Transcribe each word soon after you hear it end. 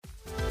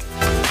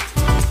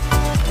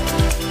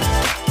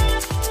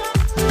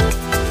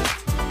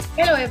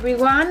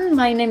everyone.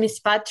 My name is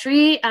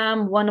Patri.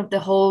 I'm one of the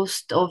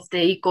hosts of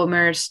the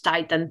e-commerce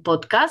Titan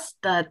podcast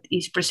that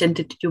is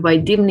presented to you by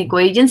Dimnico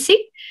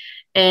Agency.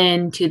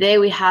 And today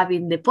we have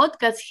in the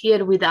podcast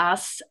here with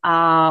us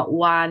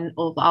one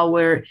of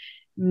our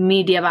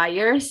media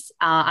buyers,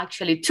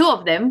 actually two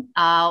of them,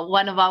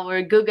 one of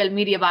our Google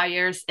media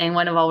buyers and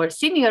one of our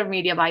senior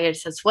media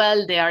buyers as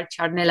well. They are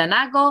Charnel and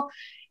Ago.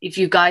 If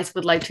you guys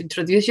would like to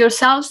introduce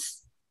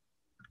yourselves.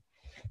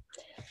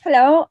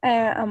 Hello,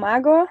 I'm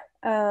Ago.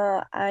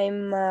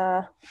 I'm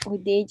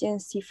with the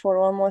agency for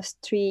almost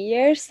 3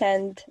 years,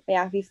 and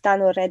we've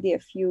done already a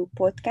few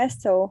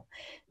podcasts, so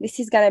this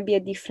is gonna be a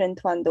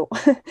different one though,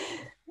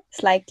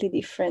 slightly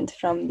different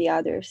from the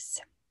others.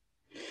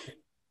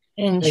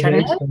 And Hey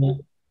Charnel?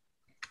 guys,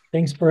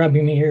 thanks for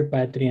having me here,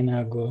 Patri and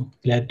Ago.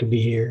 Glad to be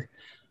here.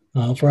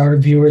 For our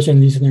viewers and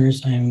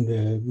listeners, I'm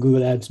the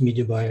Google Ads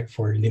media buyer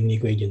for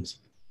Dimnico Agency.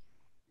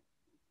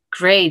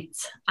 Great.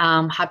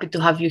 I'm happy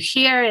to have you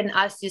here. And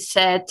as you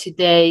said,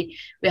 today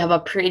we have a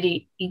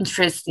pretty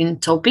interesting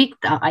topic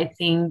that I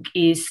think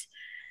is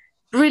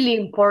really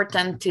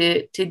important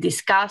to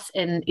discuss,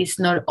 and it's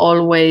not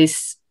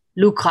always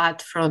looked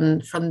at from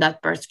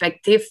that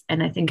perspective.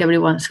 And I think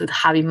everyone should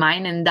have in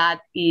mind, and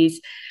that is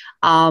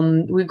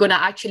we're going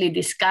to actually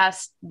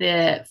discuss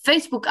the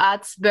Facebook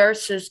ads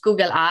versus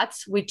Google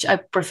ads, which I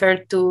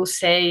prefer to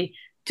say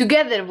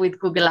together with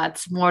Google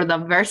Ads more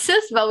than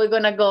versus, but we're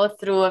going to go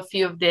through a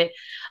few of the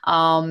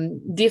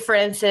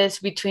differences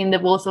between the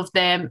both of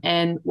them,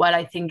 and what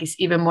I think is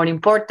even more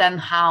important,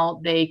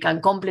 how they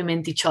can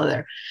complement each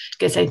other.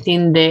 Because I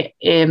think the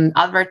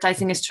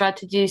advertising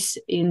strategies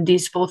in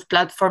these both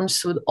platforms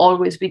should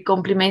always be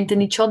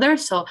complementing each other.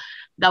 So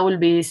that will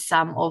be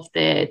some of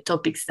the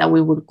topics that we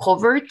will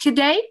cover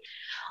today.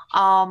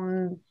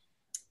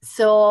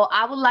 So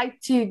I would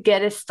like to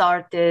get it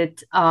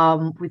started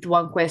with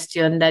one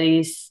question that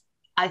is,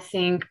 I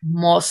think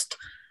most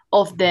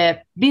of the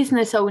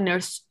business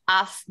owners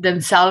ask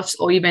themselves,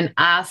 or even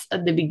ask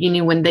at the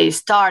beginning when they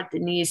start,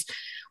 and is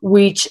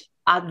which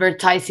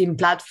advertising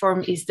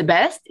platform is the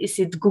best? Is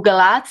it Google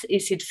Ads?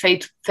 Is it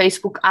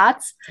Facebook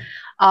ads?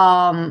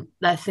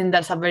 I think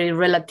that's a very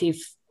relative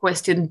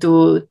question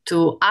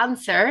to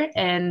answer.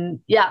 And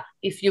yeah,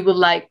 if you would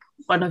like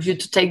one of you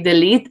to take the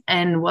lead,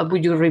 and what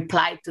would you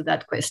reply to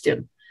that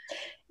question?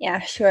 Yeah,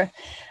 sure.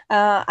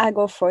 I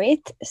go for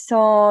it.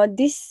 So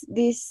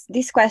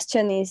this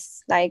question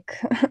is like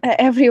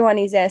everyone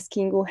is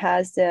asking who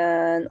has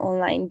an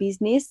online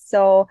business.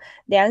 So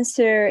the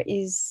answer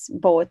is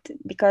both,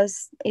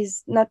 because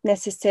it's not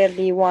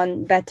necessarily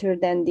one better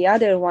than the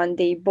other one.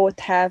 They both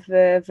have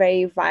a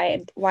very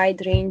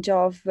wide range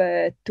of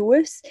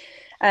tools,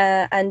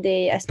 and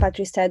they, as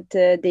Patrice said,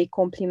 they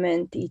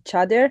complement each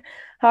other.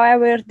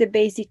 However, the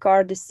basic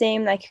are the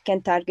same, like you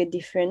can target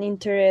different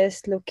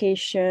interests,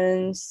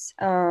 locations,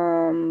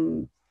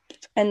 and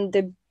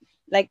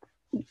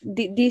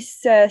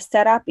this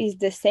setup is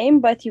the same,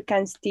 but you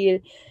can still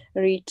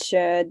reach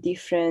a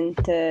different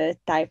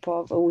type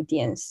of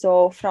audience.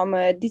 So from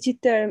a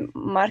digital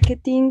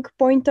marketing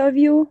point of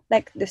view,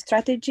 like the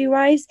strategy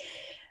wise,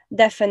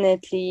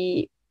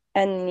 definitely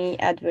any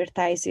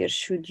advertiser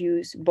should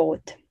use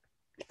both,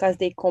 because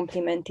they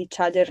complement each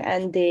other,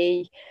 and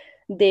they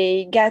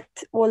get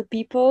all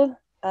people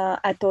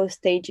at all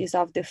stages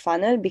of the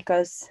funnel,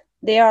 because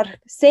they are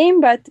same,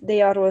 but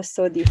they are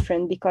also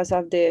different because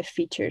of the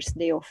features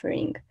they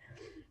offering.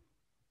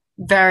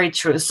 Very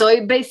true. So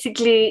it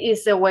basically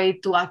is a way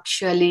to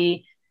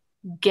actually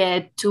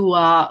get to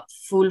a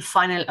full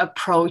funnel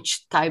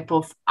approach type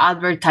of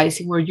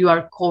advertising, where you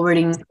are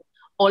covering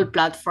all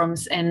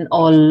platforms and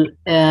all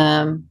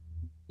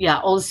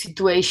all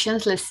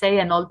situations, let's say,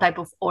 and all type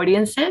of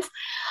audiences.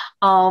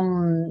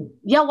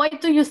 Why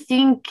do you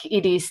think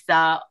it is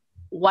that,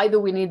 why do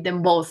we need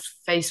them both,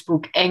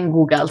 Facebook and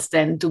Google's,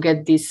 then, to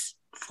get this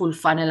full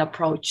funnel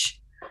approach?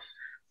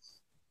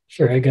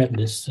 Sure, I got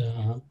this.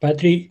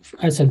 Patri,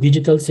 as a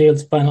digital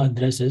sales funnel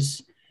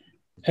addresses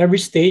every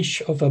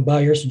stage of a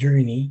buyer's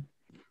journey,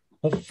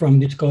 from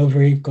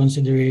discovery,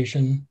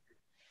 consideration,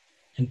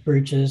 and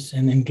purchase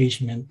and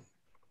engagement.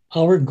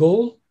 Our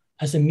goal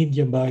as a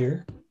media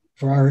buyer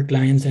for our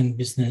clients and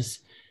business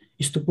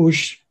is to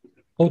push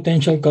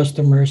potential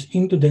customers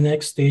into the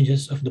next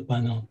stages of the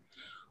funnel,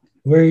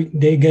 where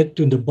they get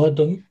to the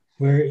bottom,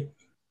 where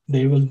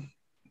they will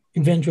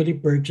eventually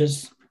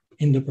purchase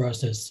in the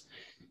process.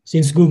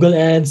 Since Google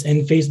Ads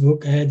and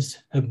Facebook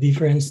Ads have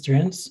different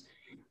strengths,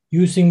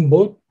 using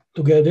both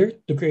together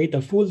to create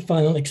a full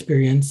funnel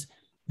experience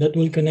that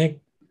will connect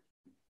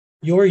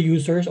your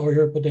users or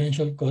your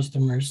potential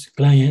customers,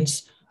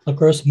 clients,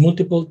 across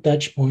multiple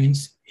touch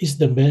points is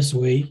the best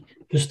way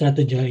to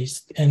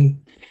strategize and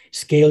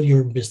scale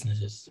your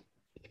businesses.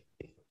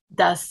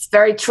 That's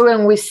very true,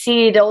 and we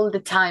see it all the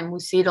time. We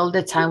see it all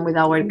the time with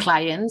our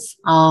clients.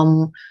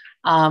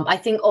 I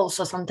think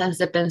also sometimes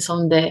depends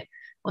on the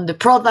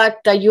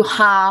product that you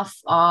have.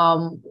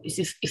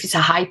 If it's a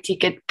high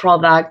ticket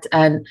product,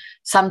 and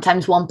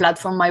sometimes one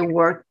platform might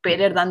work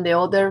better than the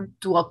other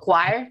to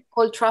acquire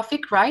cold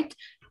traffic, right?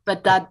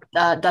 but that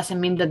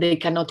doesn't mean that they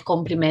cannot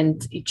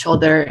complement each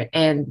other,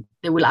 and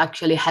they will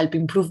actually help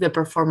improve the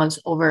performance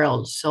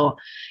overall. So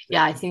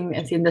yeah, I think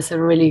that's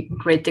a really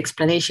great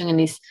explanation, and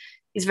it's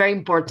very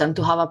important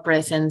to have a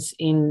presence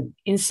in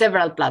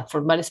several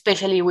platforms, but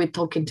especially we're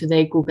talking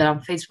today Google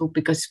and Facebook,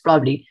 because it's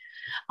probably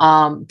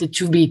the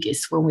two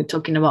biggest when we're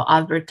talking about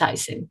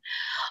advertising.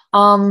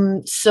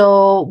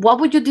 So what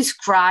would you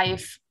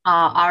describe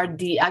are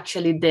the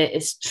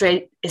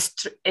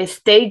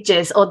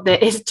stages or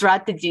the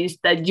strategies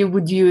that you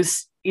would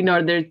use in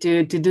order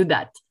to do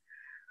that?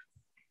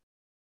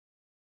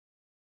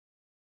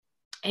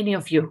 Any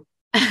of you?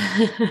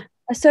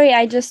 Sorry,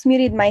 I just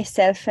muted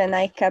myself and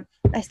I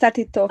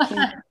started talking.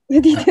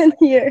 You didn't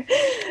hear.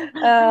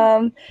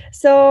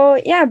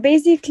 So yeah,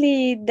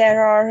 basically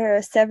there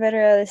are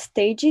several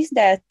stages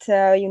that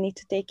you need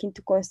to take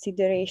into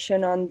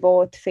consideration on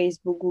both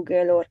Facebook,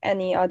 Google, or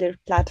any other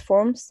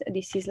platforms.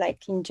 This is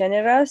like in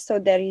general. So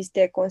there is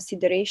the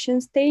consideration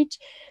stage.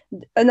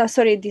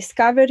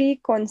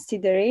 Discovery,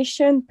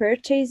 consideration,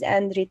 purchase,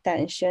 and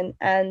retention.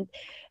 And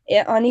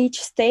on each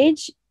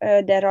stage,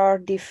 there are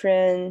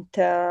different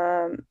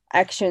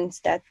actions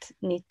that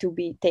need to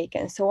be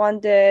taken. So on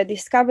the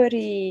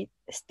discovery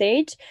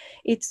stage,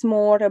 it's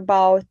more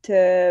about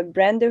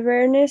brand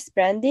awareness,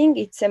 branding.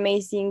 It's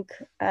amazing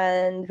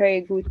and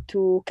very good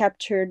to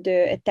capture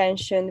the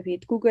attention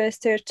with Google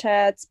search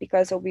ads,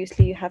 because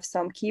obviously you have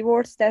some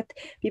keywords that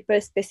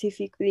people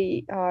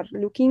specifically are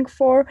looking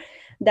for.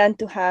 Then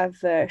to have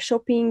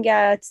shopping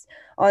ads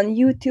on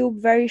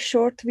YouTube, very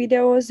short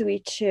videos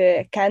which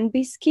can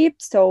be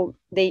skipped, so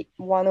they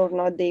want or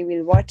not they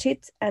will watch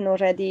it and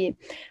already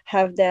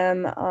have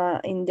them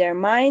in their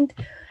mind.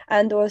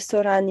 And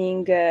also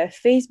running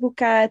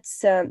Facebook ads.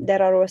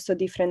 There are also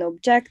different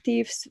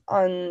objectives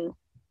on.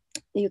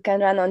 You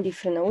can run on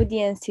different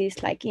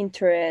audiences like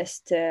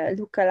interest,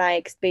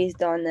 lookalikes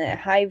based on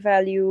high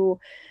value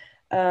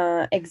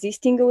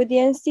existing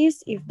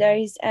audiences, if there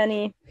is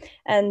any.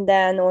 And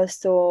then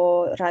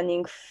also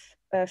running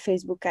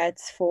Facebook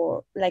ads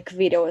for like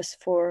videos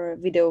for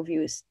video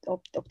views,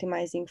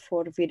 optimizing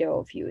for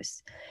video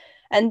views.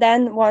 And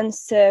then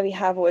once we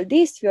have all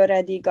this, we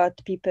already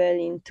got people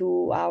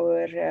into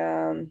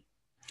our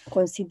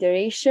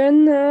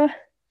consideration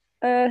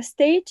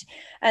stage,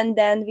 and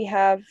then we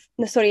have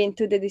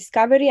into the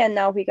discovery, and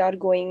now we are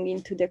going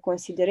into the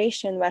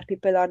consideration, where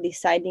people are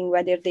deciding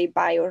whether they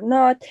buy or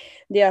not.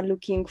 They are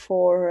looking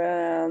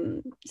for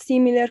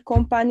similar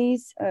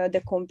companies,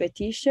 the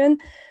competition.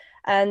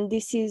 And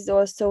this is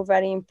also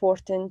very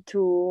important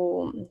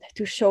to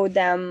show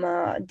them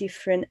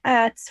different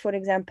ads. For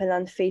example,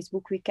 on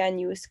Facebook we can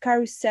use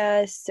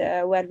carousels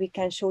where we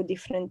can show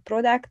different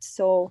products,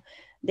 so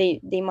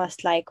they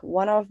must like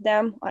one of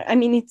them. I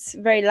mean, it's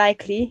very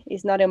likely,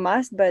 it's not a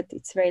must, but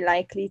it's very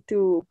likely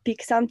to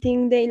pick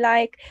something they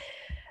like.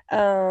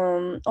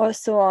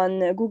 Also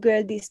on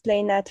Google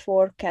Display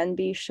Network can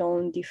be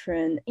shown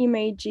different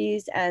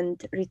images and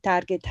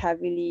retarget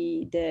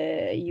heavily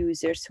the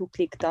users who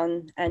clicked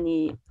on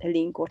any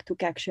link or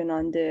took action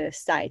on the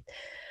site.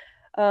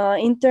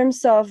 In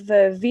terms of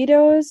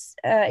videos,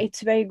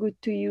 it's very good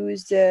to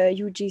use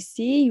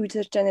UGC,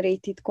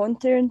 user-generated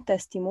content,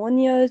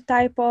 testimonial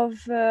type of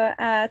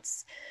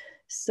ads.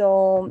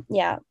 So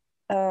yeah,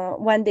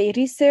 when they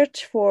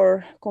research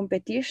for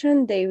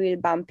competition, they will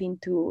bump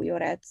into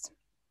your ads.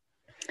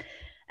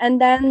 And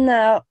then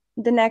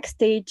the next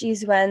stage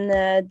is when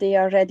they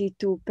are ready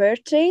to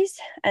purchase.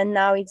 And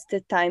now it's the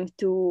time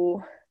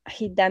to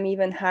hit them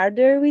even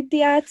harder with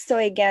the ads. So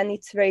again,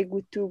 it's very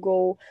good to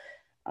go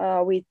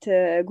with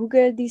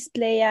Google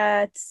Display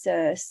ads,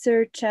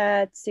 search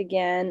ads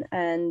again,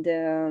 and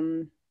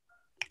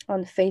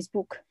on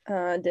Facebook,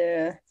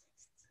 the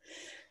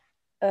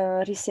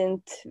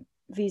recent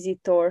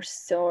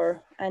visitors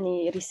or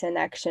any recent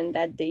action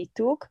that they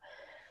took.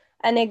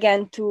 And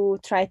again, to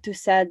try to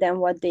sell them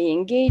what they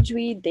engage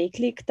with, they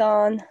clicked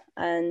on,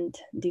 and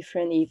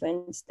different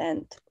events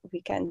that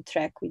we can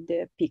track with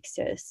the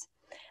pixels.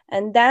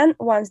 And then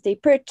once they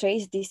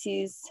purchase, this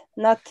is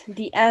not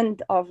the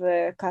end of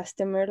a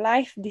customer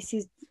life. This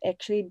is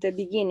actually the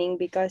beginning,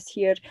 because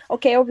here,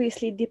 okay,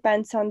 obviously it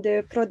depends on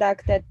the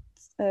product that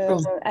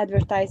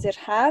advertisers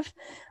have,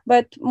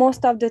 but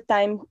most of the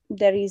time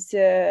there is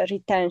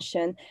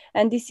retention,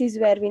 and this is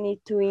where we need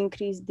to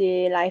increase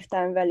the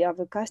lifetime value of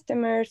a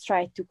customer,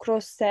 try to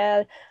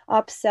cross-sell,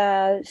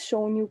 upsell,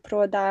 show new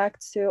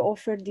products,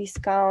 offer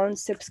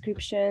discounts,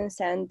 subscriptions,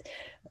 and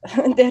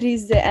there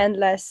is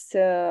endless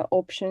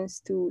options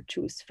to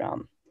choose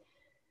from.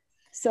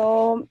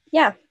 So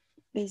yeah,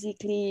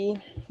 basically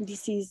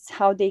this is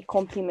how they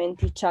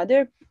complement each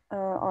other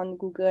on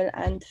Google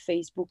and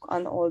Facebook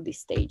on all these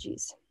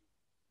stages.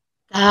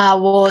 That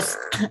was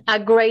a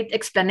great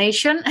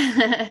explanation.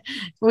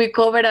 We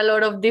covered a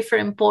lot of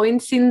different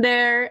points in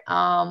there.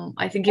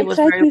 I think it was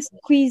I tried to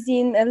squeeze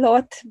in a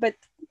lot, but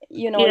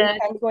you know, yes.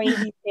 You can go in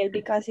detail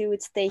because you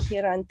would stay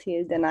here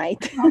until the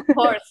night. Of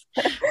course,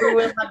 we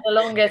will have the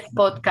longest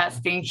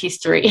podcast in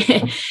history.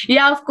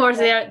 Yeah, of course,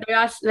 there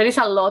is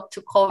a lot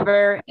to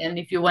cover, and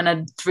if you want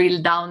to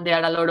drill down, there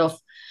are a lot of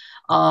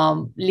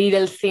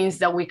little things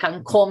that we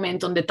can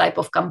comment on the type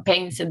of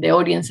campaigns and the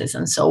audiences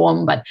and so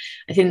on. But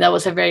I think that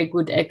was a very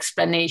good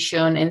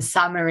explanation and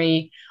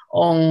summary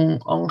on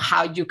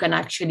how you can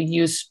actually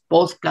use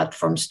both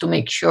platforms to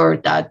make sure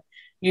that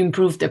you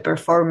improve the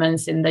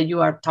performance and that you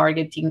are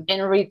targeting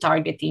and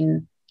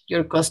retargeting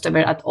your customer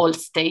at all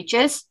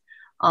stages,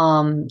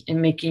 and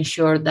making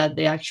sure that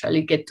they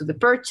actually get to the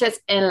purchase.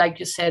 And like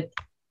you said,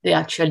 they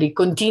actually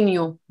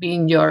continue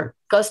being your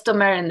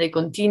customer and they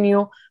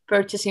continue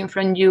purchasing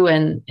from you,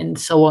 and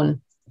so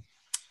on,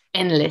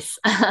 endless.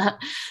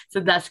 So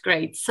that's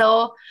great.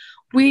 So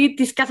we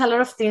discussed a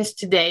lot of things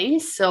today.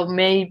 So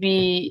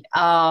maybe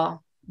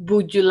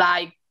would you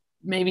like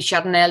maybe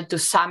Charnel to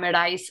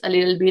summarize a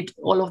little bit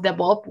all of the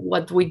above,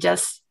 what we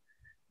just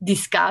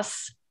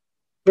discussed?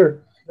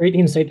 Sure. Great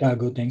insight,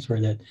 Ago. Thanks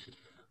for that.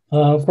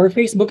 For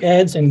Facebook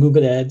ads and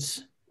Google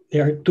ads, they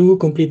are two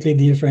completely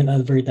different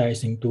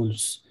advertising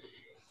tools.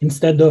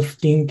 Instead of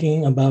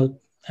thinking about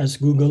as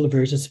Google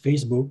versus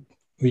Facebook,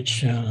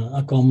 which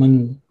a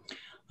common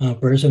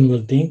person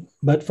will think,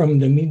 but from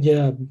the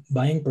media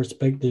buying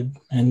perspective,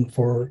 and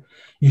for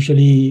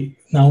usually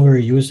now we're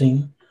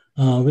using,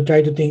 we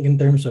try to think in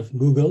terms of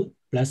Google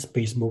plus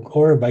Facebook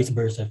or vice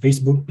versa,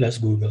 Facebook plus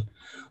Google.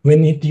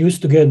 When it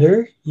used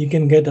together, you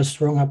can get a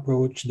strong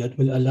approach that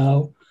will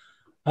allow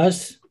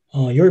us,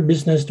 your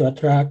business, to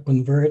attract,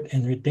 convert,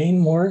 and retain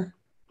more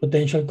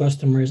potential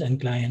customers and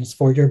clients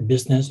for your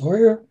business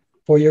or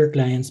for your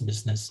client's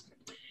business.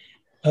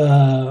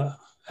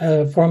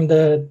 From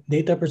the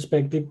data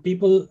perspective,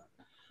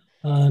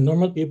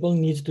 normal people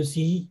needs to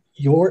see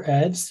your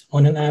ads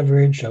on an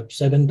average of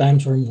 7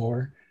 times or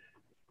more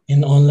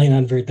in online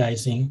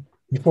advertising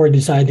before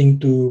deciding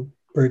to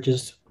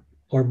purchase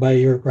or buy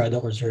your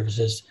product or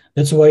services.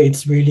 That's why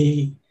it's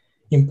really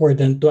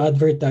important to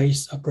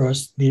advertise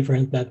across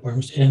different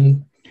platforms.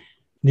 And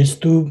these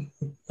two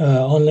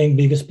online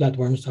biggest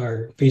platforms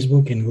are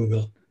Facebook and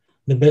Google.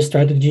 The best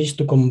strategy is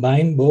to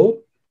combine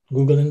both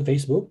Google and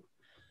Facebook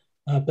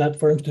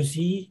platforms to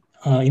see,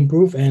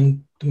 improve,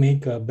 and to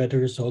make better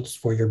results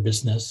for your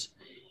business.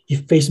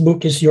 If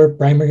Facebook is your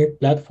primary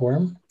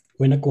platform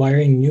when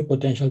acquiring new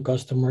potential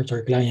customers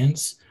or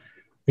clients,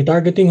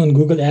 retargeting on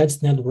Google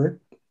Ads network,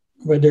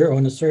 whether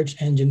on a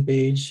search engine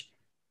page,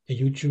 a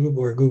YouTube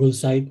or Google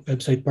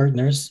website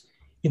partners,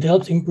 it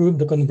helps improve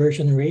the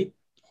conversion rate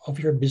of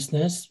your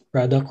business,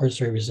 product, or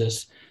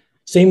services.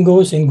 Same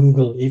goes in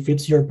Google. If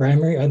it's your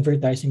primary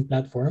advertising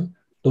platform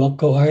to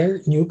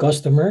acquire new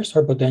customers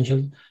or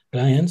potential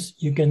clients,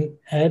 you can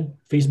add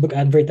Facebook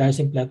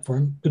advertising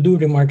platform to do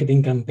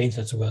remarketing campaigns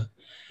as well,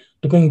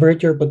 to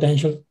convert your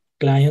potential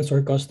clients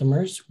or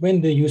customers when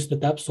they use the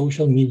top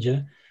social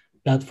media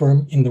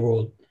platform in the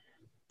world.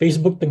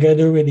 Facebook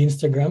together with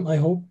Instagram, I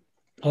hope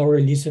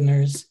our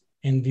listeners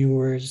and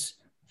viewers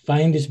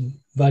find this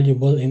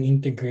valuable and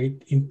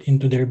integrate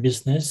into their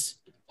business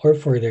or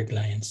for their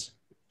clients.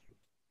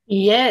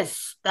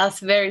 Yes, that's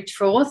very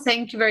true.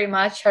 Thank you very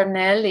much,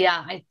 Charnel.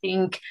 Yeah, I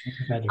think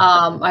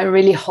I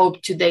really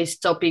hope today's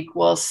topic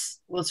was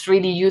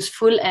really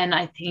useful, and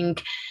I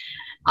think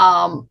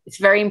it's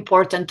very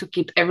important to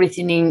keep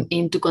everything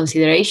into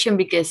consideration,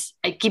 because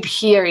I keep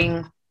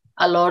hearing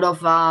a lot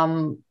of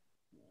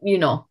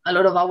a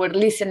lot of our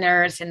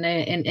listeners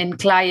and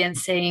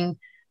clients saying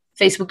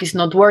Facebook is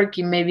not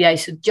working. Maybe I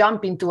should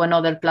jump into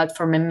another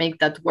platform and make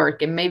that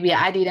work. And maybe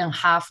I didn't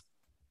have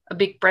a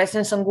big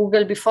presence on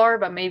Google before,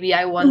 but maybe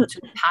I want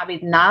to have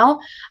it now.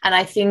 And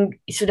I think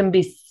it shouldn't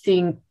be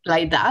think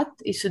like that.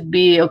 It should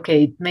be,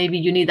 okay, maybe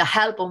you need a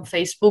help on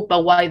Facebook,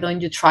 but why don't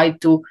you try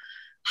to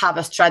have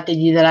a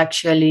strategy that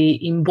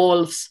actually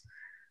involves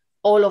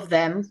all of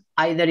them?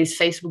 Either it's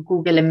Facebook,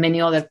 Google, and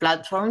many other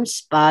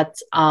platforms, but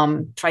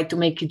try to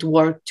make it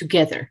work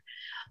together.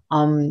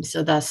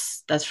 So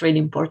that's really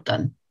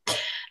important.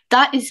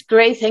 That is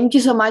great. Thank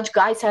you so much,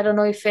 guys. I don't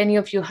know if any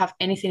of you have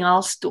anything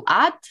else to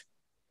add.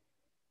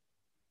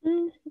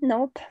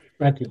 Nope.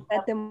 At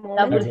the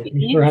moment.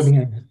 For having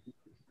us.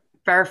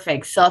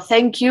 Perfect. So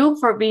thank you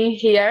for being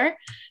here.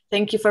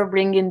 Thank you for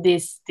bringing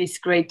this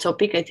great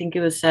topic. I think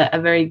it was a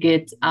very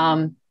good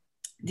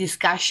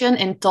discussion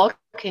and talk,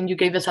 and you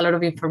gave us a lot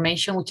of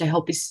information, which I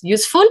hope is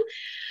useful.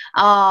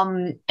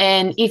 And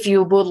if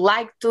you would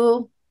like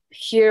to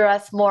hear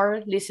us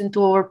more, listen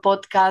to our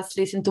podcast,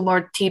 listen to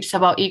more tips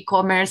about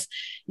e-commerce,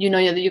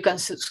 you can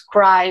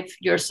subscribe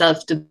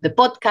yourself to the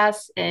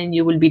podcast and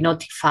you will be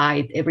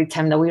notified every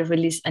time that we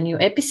release a new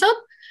episode.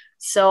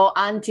 So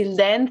until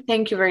then,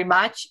 thank you very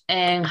much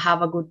and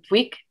have a good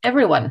week,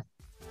 everyone.